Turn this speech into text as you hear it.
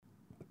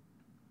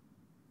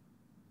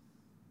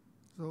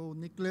So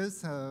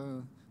Nicholas,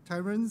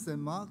 Terence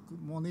and Mark,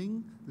 good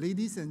morning.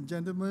 Ladies and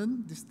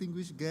gentlemen,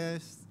 distinguished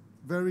guests,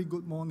 very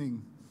good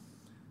morning.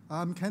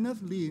 I'm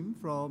Kenneth Lim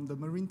from the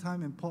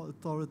Maritime and Port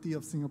Authority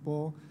of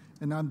Singapore,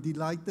 and I'm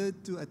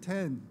delighted to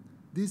attend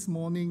this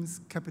morning's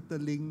Capital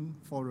Link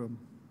Forum.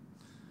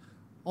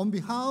 On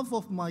behalf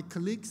of my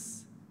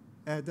colleagues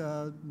at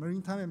the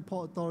Maritime and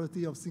Port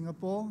Authority of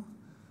Singapore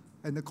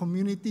and the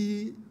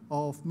community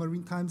of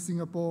Maritime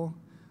Singapore,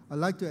 I'd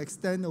like to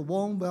extend a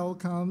warm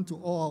welcome to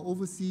all our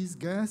overseas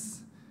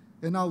guests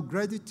and our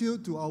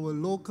gratitude to our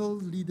local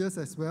leaders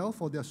as well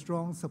for their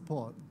strong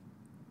support.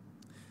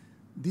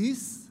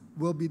 This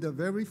will be the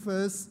very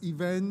first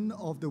event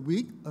of the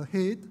week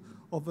ahead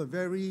of a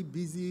very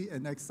busy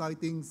and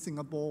exciting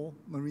Singapore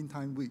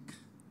Maritime Week.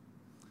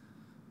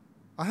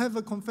 I have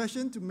a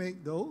confession to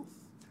make though.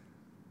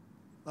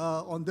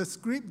 On the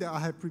script that I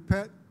have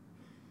prepared,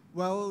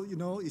 well, you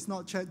know, it's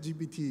not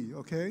ChatGPT,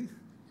 okay?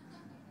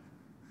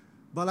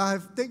 But I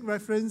have taken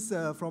reference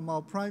from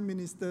our Prime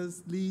Minister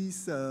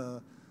Lee's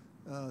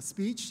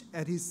speech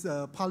at his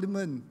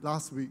parliament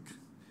last week,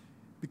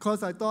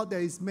 because I thought there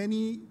is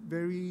many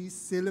very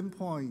salient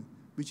points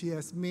which he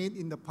has made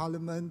in the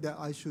parliament that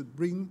I should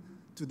bring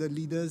to the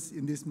leaders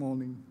in this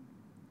morning.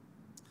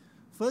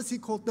 First, he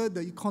quoted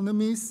the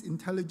Economist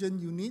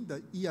Intelligence Unit,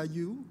 the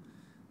EIU,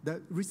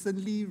 that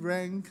recently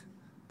ranked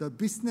the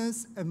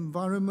business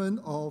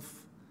environment of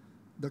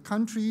the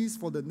countries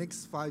for the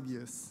next 5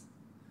 years.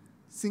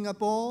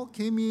 Singapore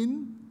came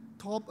in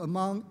top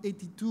among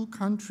 82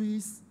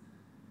 countries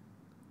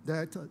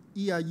that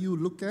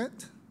EIU looked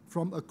at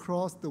from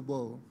across the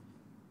world.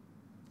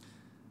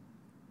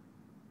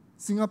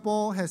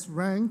 Singapore has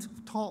ranked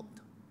top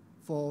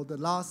for the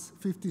last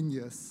 15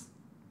 years.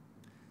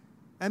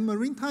 And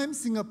Maritime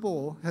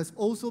Singapore has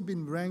also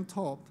been ranked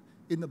top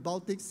in the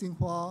Baltic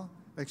Xinhua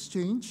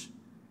Exchange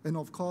and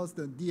of course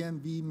the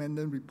DMV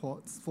Mandan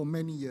reports for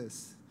many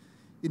years,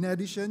 in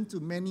addition to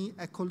many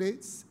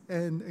accolades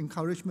and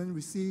encouragement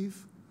received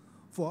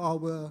for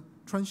our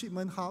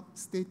transshipment hub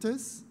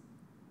status,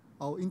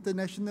 our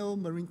International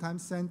Maritime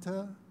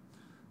Center,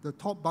 the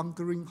top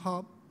bunkering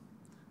hub,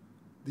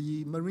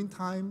 the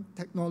maritime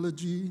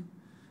technology,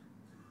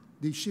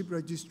 the ship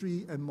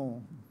registry, and more.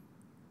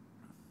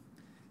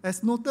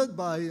 As noted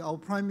by our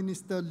Prime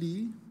Minister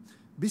Lee,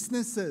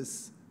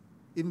 businesses,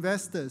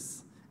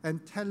 investors,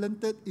 and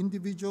talented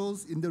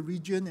individuals in the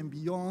region and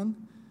beyond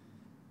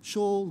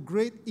show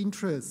great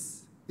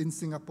interest in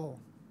Singapore.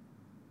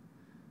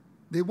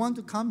 They want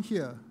to come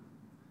here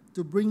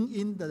to bring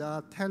in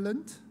their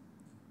talent,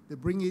 they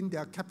bring in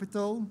their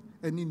capital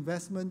and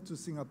investment to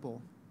Singapore.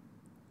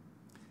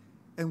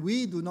 And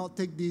we do not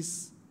take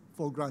this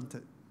for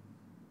granted.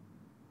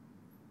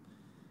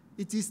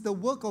 It is the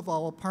work of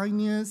our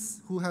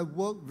pioneers who have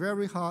worked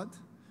very hard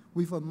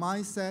with a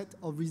mindset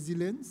of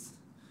resilience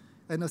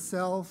and a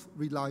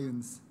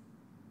self-reliance.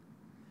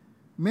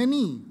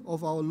 Many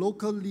of our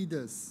local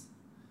leaders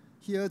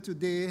here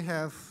today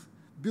have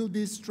built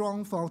this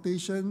strong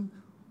foundation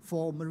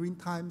for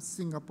Maritime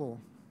Singapore.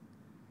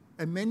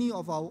 And many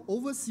of our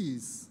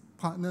overseas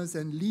partners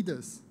and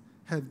leaders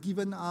have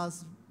given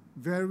us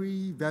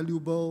very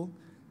valuable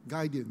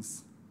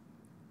guidance.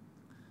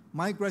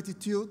 My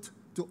gratitude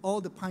to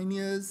all the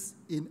pioneers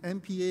in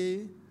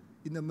MPA,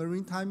 in the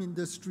maritime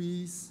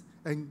industries,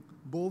 and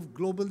both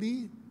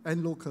globally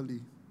and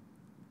locally.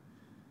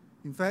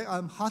 In fact,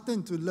 I'm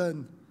heartened to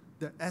learn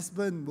that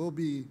Esben will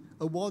be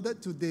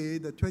awarded today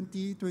the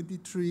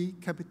 2023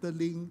 Capital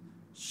Link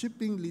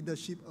Shipping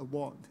Leadership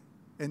Award,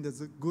 and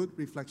there's a good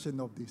reflection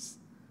of this.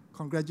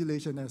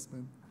 Congratulations,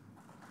 Esben.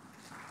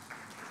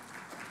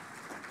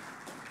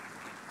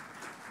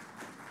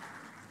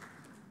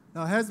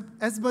 Now,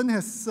 Esben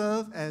has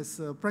served as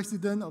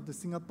president of the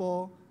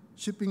Singapore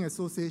Shipping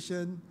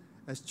Association,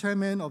 as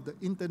chairman of the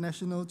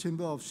International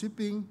Chamber of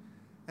Shipping,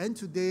 and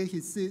today he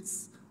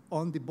sits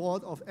on the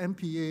board of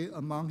MPA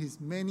among his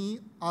many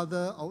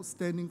other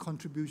outstanding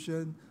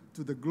contributions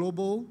to the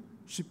global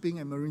shipping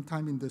and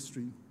maritime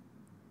industry.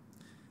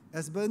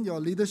 Esben, your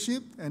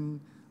leadership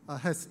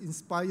has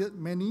inspired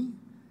many,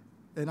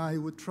 and I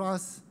would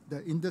trust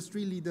that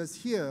industry leaders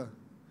here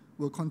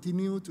will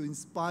continue to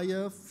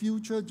inspire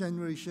future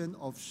generations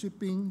of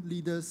shipping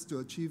leaders to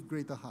achieve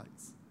greater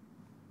heights.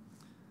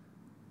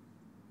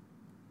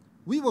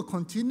 We will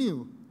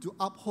continue to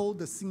uphold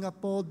the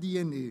Singapore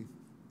DNA.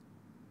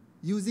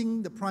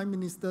 Using the Prime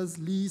Minister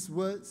Lee's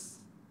words,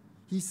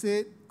 he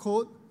said,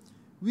 quote,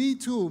 "We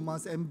too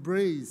must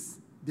embrace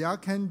their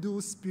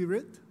can-do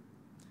spirit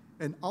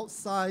and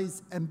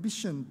outsized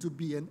ambition to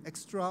be an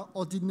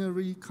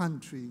extraordinary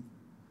country,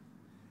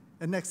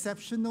 an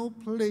exceptional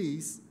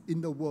place in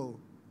the world.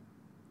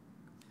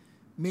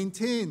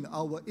 Maintain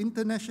our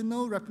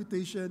international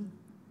reputation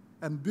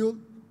and build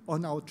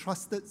on our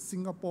trusted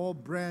Singapore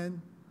brand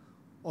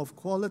of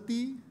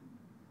quality,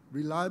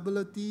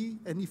 reliability,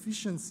 and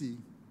efficiency.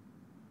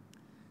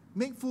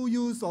 Make full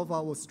use of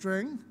our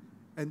strength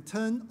and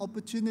turn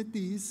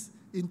opportunities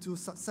into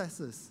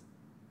successes.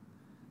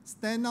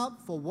 Stand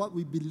up for what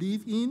we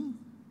believe in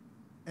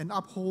and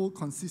uphold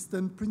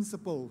consistent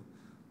principles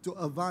to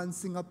advance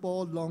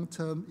Singapore's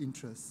long-term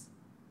interests.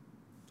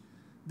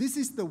 This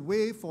is the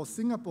way for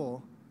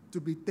Singapore to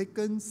be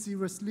taken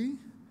seriously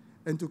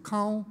and to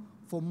count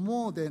for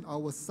more than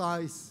our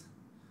size.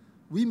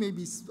 We may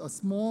be a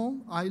small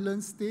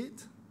island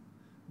state,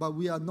 but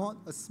we are not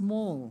a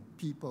small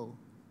people,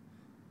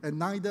 and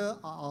neither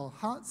are our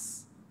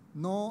hearts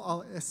nor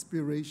our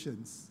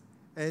aspirations,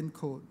 end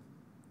quote.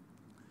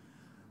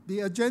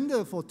 The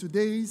agenda for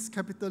today's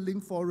Capital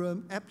Link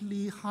Forum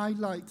aptly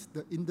highlights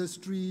the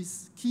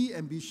industry's key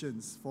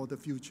ambitions for the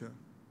future.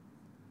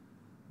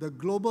 The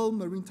global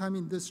maritime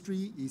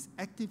industry is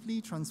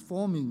actively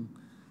transforming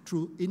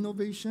through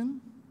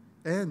innovation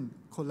and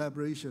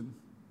collaboration,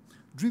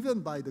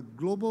 driven by the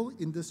global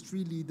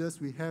industry leaders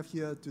we have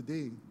here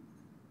today.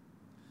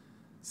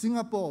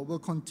 Singapore will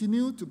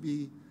continue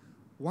to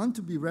want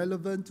to be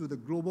relevant to the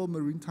global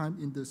maritime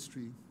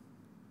industry.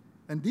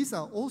 And these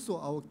are also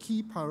our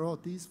key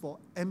priorities for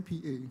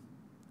MPA.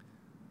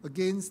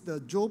 Against the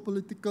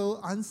geopolitical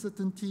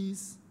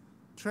uncertainties,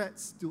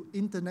 threats to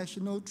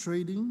international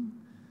trading,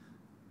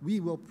 we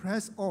will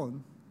press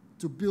on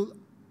to build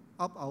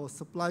up our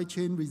supply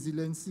chain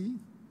resiliency,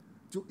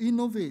 to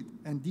innovate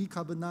and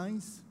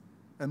decarbonize,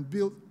 and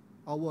build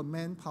our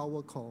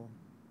manpower core.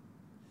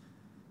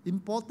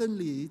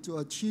 Importantly, to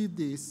achieve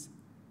this,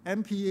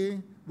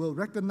 MPA will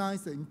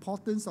recognize the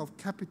importance of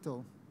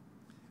capital,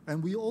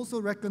 and we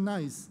also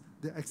recognize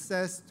the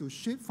access to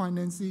ship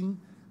financing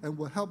and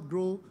will help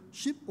grow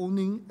ship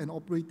owning and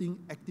operating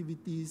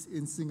activities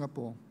in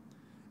Singapore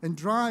and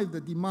drive the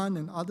demand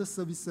and other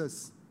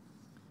services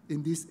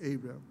in this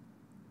area.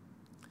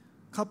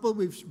 Coupled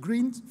with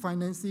green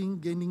financing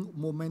gaining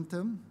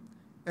momentum,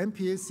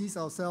 MPA sees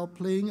ourselves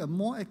playing a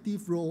more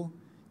active role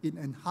in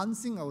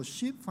enhancing our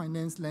ship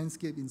finance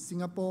landscape in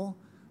Singapore,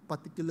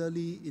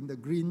 particularly in the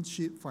green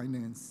ship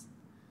finance.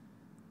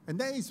 And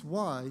that is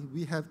why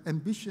we have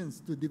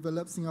ambitions to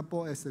develop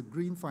Singapore as a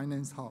green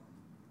finance hub.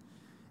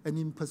 And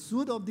in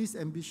pursuit of this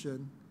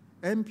ambition,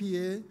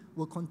 MPA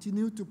will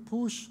continue to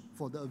push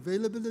for the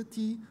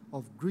availability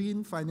of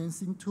green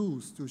financing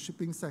tools to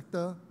shipping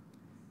sector,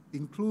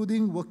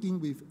 including working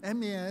with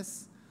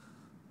MAS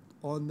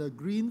on the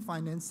green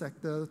finance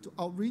sector to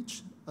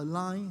outreach,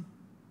 align,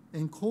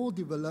 and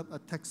co-develop a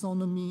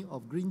taxonomy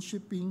of green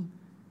shipping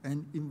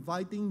and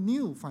inviting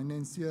new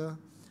financiers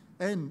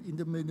and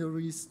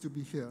intermediaries to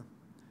be here,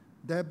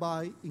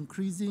 thereby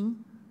increasing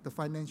the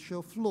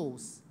financial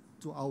flows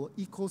to our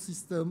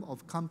ecosystem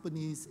of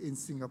companies in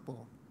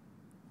Singapore.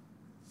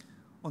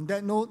 On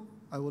that note,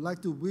 I would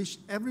like to wish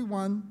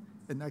everyone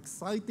an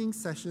exciting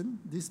session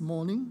this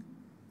morning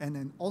and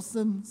an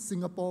awesome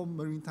Singapore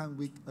Maritime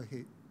Week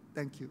ahead.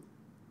 Thank you.